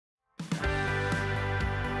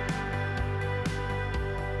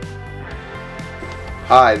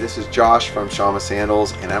Hi, this is Josh from Shamma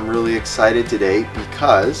Sandals, and I'm really excited today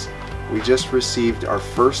because we just received our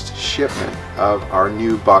first shipment of our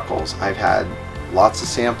new buckles. I've had lots of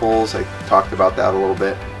samples. I talked about that a little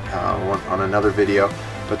bit on another video,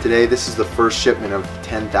 but today this is the first shipment of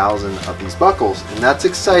 10,000 of these buckles, and that's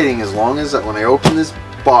exciting as long as when I open this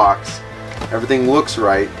box everything looks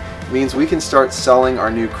right. It means we can start selling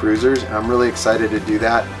our new Cruzers, and I'm really excited to do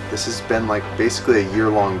that. This has been like basically a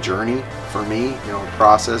year-long journey for me,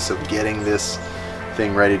 process of getting this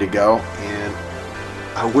thing ready to go, and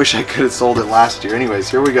I wish I could have sold it last year. Anyways,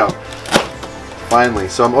 here we go. Finally,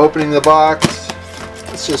 so I'm opening the box.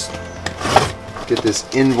 Let's just get this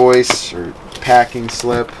invoice or packing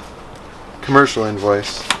slip, commercial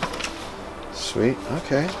invoice. Sweet,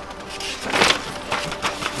 okay.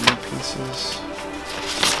 Pieces.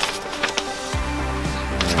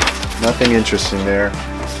 Nothing interesting there.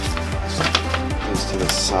 Goes to the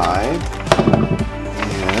side.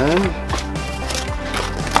 And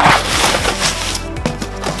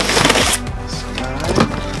this guy.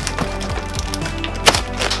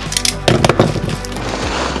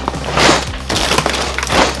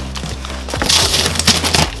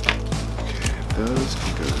 Okay, those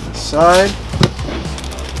can go to the side.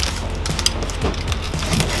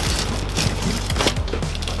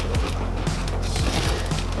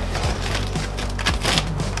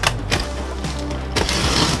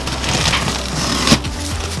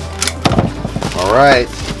 Alright,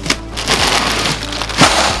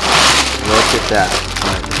 look at that.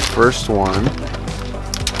 Alright, the first one,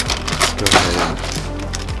 let's go ahead and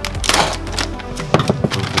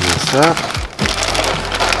open this up.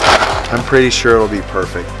 I'm pretty sure it'll be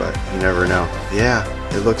perfect, but you never know. Yeah,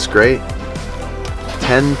 it looks great.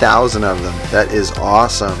 10,000 of them. That is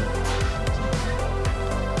awesome.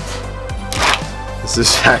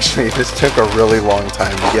 This took a really long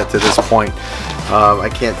time to get to this point. I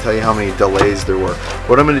can't tell you how many delays there were.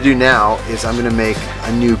 What I'm going to do now is I'm going to make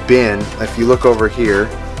a new bin. If you look over here,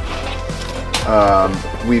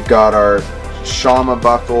 we've got our Shamma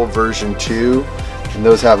buckle version 2, and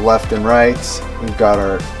those have left and rights. We've got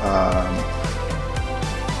our,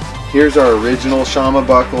 here's our original Shamma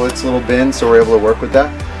buckle, its little bin, so we're able to work with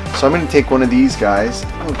that. So I'm going to take one of these guys,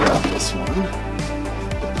 I'll grab this one,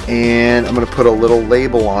 and I'm going to put a little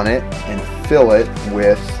label on it and fill it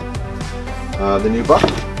with the new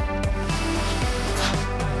buckle.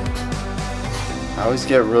 I always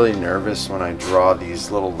get really nervous when I draw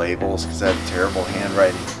these little labels because I have terrible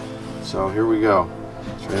handwriting. So here we go.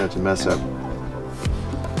 Try not to mess up.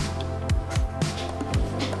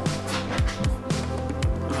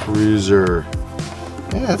 Cruiser.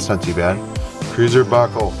 Yeah, that's not too bad. Cruiser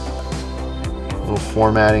buckle. A little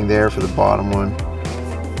formatting there for the bottom one.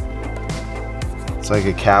 It's like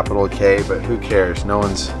a capital K, but who cares? No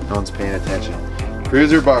one's paying attention.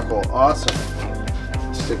 Cruiser buckle, awesome.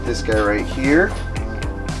 Stick this guy right here.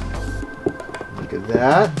 Look at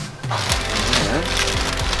that. And,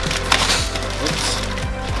 oops.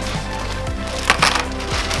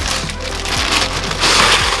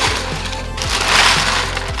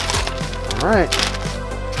 All right.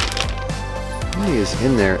 How many is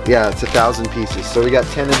in there? Yeah, it's 1,000 pieces. So we got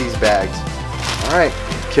 10 of these bags. All right,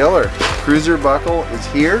 killer. Cruiser buckle is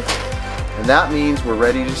here, and that means we're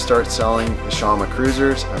ready to start selling the Shamma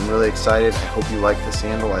Cruzers. I'm really excited. I hope you like the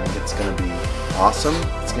sandal. I think it's going to be awesome.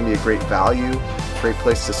 It's going to be a great value, great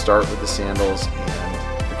place to start with the sandals, and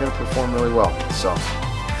they're going to perform really well. So,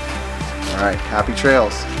 all right, happy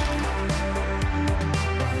trails.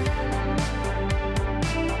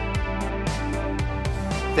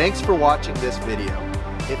 Thanks for watching this video.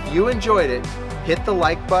 If you enjoyed it, hit the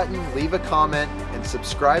like button, leave a comment, and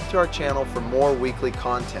subscribe to our channel for more weekly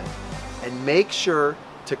content. And make sure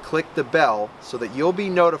to click the bell so that you'll be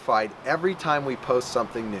notified every time we post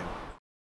something new.